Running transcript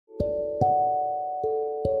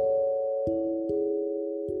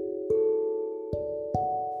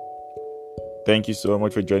Thank you so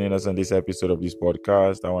much for joining us on this episode of this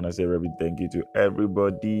podcast. I want to say a very big thank you to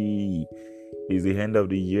everybody. It's the end of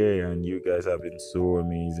the year and you guys have been so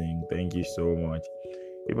amazing. Thank you so much.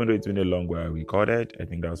 Even though it's been a long while I recorded, I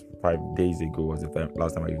think that was 5 days ago was the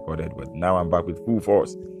last time I recorded, but now I'm back with full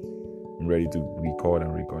force. I'm ready to record.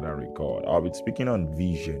 I'll be speaking on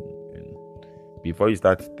vision. And before you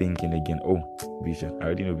start thinking again, vision, I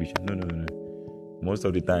already know vision. No. Most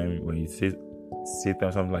of the time when you say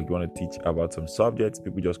something like you want to teach about some subjects,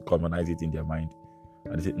 people just commonize it in their mind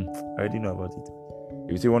and they say, I already know about it.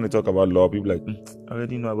 If you say you want to talk about law, people like, I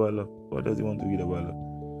already know about law. What does he want to read about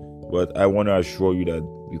law? But I want to assure you that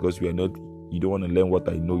because you don't want to learn what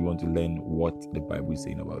I know, you want to learn what the Bible is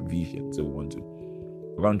saying about vision. So we want to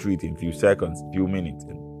run through it in a few seconds, few minutes,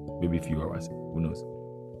 and maybe a few hours. Who knows?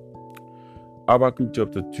 Habakkuk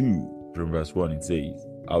chapter 2 from verse 1, it says,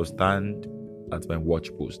 I'll stand at my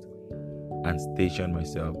watch post and station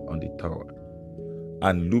myself on the tower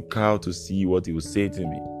and look out to see what he will say to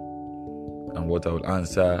me and what I will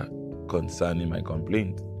answer concerning my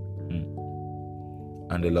complaint.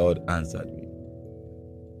 And the Lord answered me,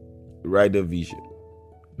 write the vision,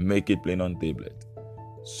 make it plain on tablet,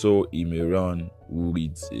 so he may run who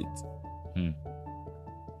reads it.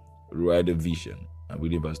 Write the vision, and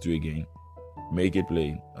read verse 2 again, make it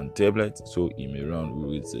plain on tablet, so he may run who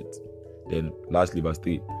reads it. Then lastly verse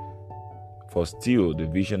 3, for still the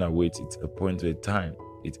vision awaits its appointed time.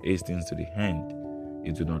 It hastens to the end.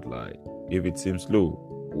 It will not lie. If it seems slow,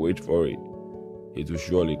 wait for it. It will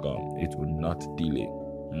surely come. It will not delay.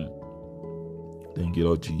 Thank you,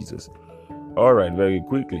 Lord Jesus. All right, very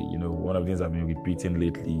quickly, one of the things I've been repeating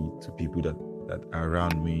lately to people that are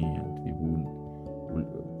around me and people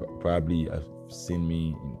who probably have seen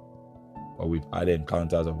me or we've had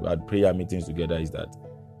encounters or we've had prayer meetings together is that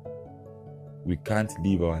we can't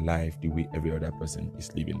live our life the way every other person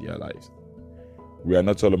is living their lives. We are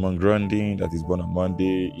not Solomon Grundy that is born on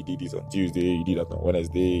Monday, he did this on Tuesday, he did that on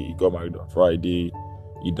Wednesday, he got married on Friday,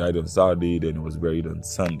 he died on Saturday, then he was buried on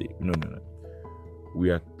Sunday. No. We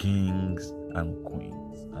are kings and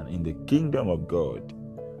queens. And in the kingdom of God,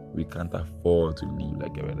 we can't afford to live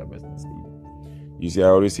like every other person is living. You see, I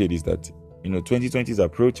always say this, that 2020 is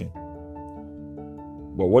approaching.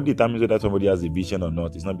 But what determines whether somebody has a vision or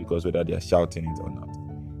not is not because whether they are shouting it or not.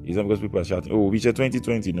 It's not because people are shouting, vision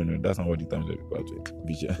 2020. No, that's not what determines whether people have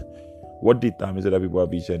vision. What determines whether people have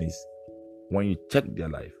vision is when you check their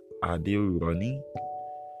life. Are they running?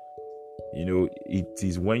 It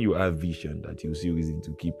is when you have vision that you see reason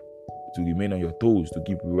to remain on your toes, to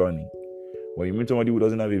keep running. When you meet somebody who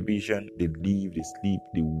doesn't have a vision, they live, they sleep,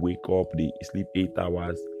 they wake up, they sleep 8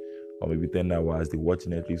 hours or maybe 10 hours, they watch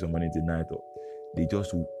Netflix from morning to night, or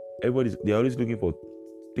they're always looking for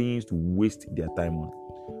things to waste their time on.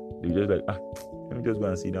 They're just like, let me just go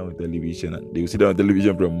and sit down with television, and they will sit down with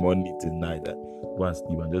television from morning to night and go and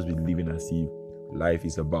sleep and just be living as if life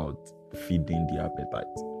is about feeding the appetite.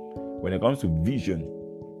 When it comes to vision,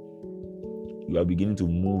 you are beginning to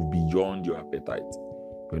move beyond your appetite.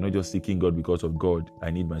 You're not just seeking God because of God, I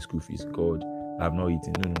need my school fees. God, I have not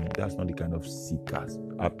eaten. No. That's not the kind of seekers,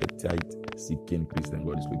 appetite-seeking Christian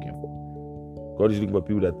God is looking for. God is looking for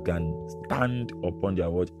people that can stand upon their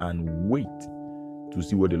watch and wait to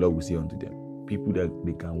see what the Lord will say unto them. People that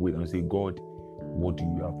they can wait and say, God, what do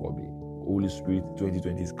you have for me? Holy Spirit,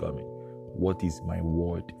 2020 is coming. What is my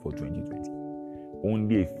word for 2020?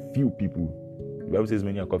 Only a few people, the Bible says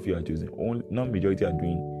many are called, few are chosen. Not majority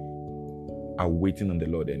are waiting on the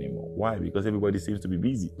Lord anymore. Why? Because everybody seems to be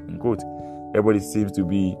busy. In quote, everybody seems to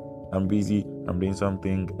be, I'm busy, I'm doing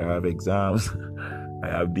something, I have exams, I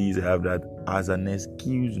have this, I have that, as an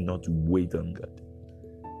excuse not to wait on God.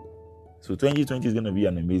 So 2020 is going to be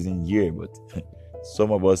an amazing year, but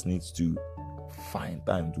some of us need to find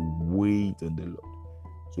time to wait on the Lord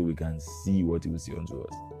so we can see what He will say unto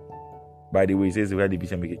us. By the way, it says, write the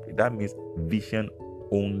vision, make it clear. That means vision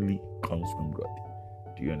only comes from God.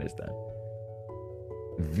 Do you understand?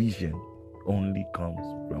 Vision only comes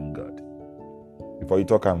from God. Before you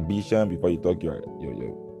talk ambition, before you talk your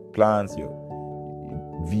plans, your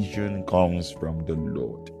vision comes from the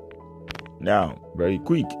Lord. Now, very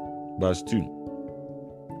quick, verse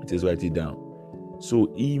 2. It says, write it down.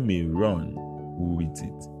 So he may run who reads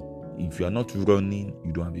it. If you are not running,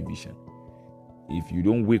 you don't have a vision. If you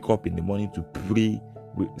don't wake up in the morning to pray,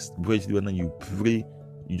 you pray,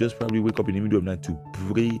 you just probably wake up in the middle of the night to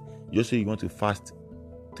pray. You just say you want to fast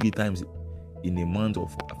 3 times in a month or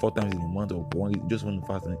 4 times in a month or 1, you just want to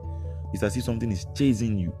fast. It's as if something is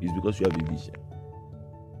chasing you. It's because you have a vision.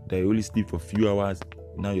 That you only sleep for a few hours,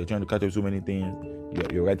 Now you're trying to catch up so many things.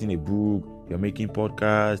 You're writing a book, you're making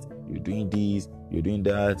podcasts, you're doing this, you're doing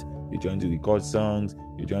that, you're trying to record songs,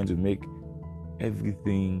 you're trying to make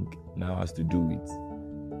everything now has to do with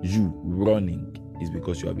you running is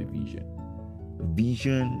because you have a vision.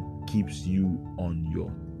 Vision keeps you on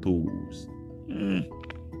your toes.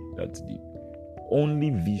 That's deep. Only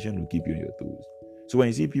vision will keep you on your toes. So when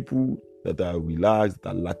you see people that are relaxed, that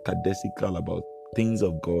are lackadaisical about things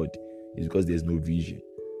of God, it's because there's no vision.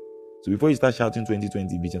 So before you start shouting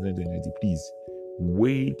 2020 vision, 2020, please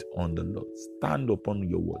wait on the Lord. Stand upon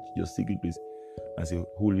your watch, your secret place, and say,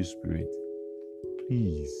 Holy Spirit,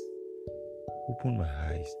 please open my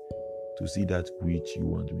eyes to see that which you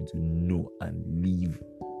want me to know and live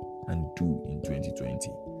and do in 2020.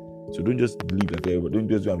 So don't just live like everybody. Don't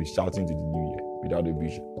just be shouting to the new year without a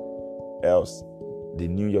vision. Else, the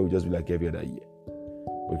new year will just be like every other year.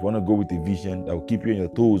 But if you want to go with a vision that will keep you on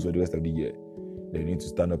your toes for the rest of the year, then you need to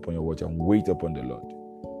stand up on your watch and wait upon the Lord.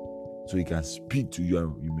 So He can speak to you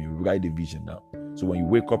and you may write the vision down. So when you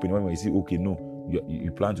wake up in the morning, when you say, okay, no,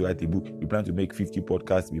 you plan to write a book, you plan to make 50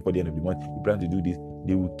 podcasts before the end of the month, you plan to do this,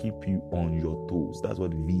 they will keep you on your toes. That's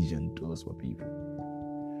what vision does for people.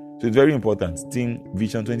 So it's very important. Team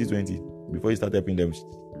Vision 2020, before you start helping them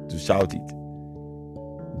to shout it,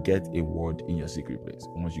 get a word in your secret place.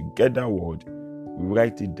 Once you get that word,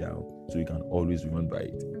 write it down so you can always remember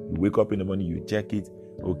it. You wake up in the morning, you check it.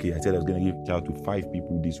 Okay, I said I was going to give shout to 5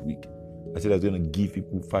 people this week. I said I was going to give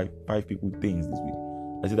people five people things this week.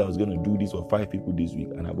 I said I was going to do this for 5 people this week,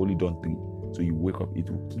 and I've only done 3. So you wake up, it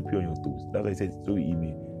will keep you on your toes. That's why I said, so you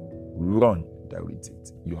may run with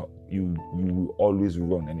it. You will always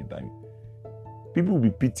run anytime. People will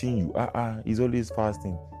be pitying you. He's always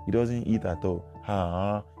fasting. He doesn't eat at all.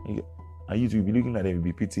 And you will be looking at them, you'll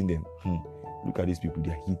be pitying them. Look at these people.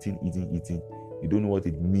 They are eating. They don't know what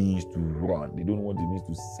it means to run. They don't know what it means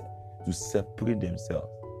to separate themselves,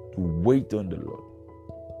 to wait on the Lord.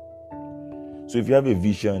 So if you have a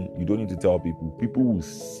vision, you don't need to tell people. People will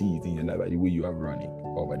see it in your life by the way you are running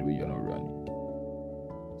or by the way you're not running.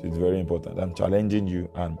 So it's very important. I'm challenging you,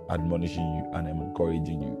 I'm admonishing you, and I'm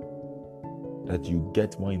encouraging you that you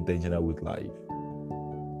get more intentional with life.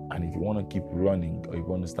 And if you want to keep running or you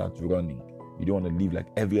want to start running, you don't want to live like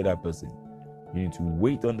every other person. You need to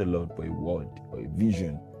wait on the Lord for a word or a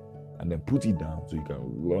vision and then put it down so you can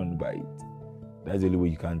run by it. That's the only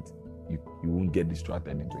way you won't get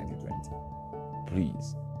distracted in 2020.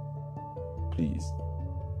 Please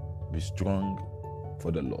be strong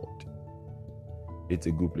for the Lord. It's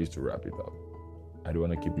a good place to wrap it up. I don't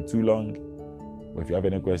want to keep it too long, but if you have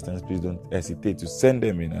any questions, please don't hesitate to send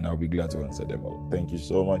them in and I'll be glad to answer them all. Thank you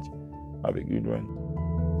so much. Have a good one.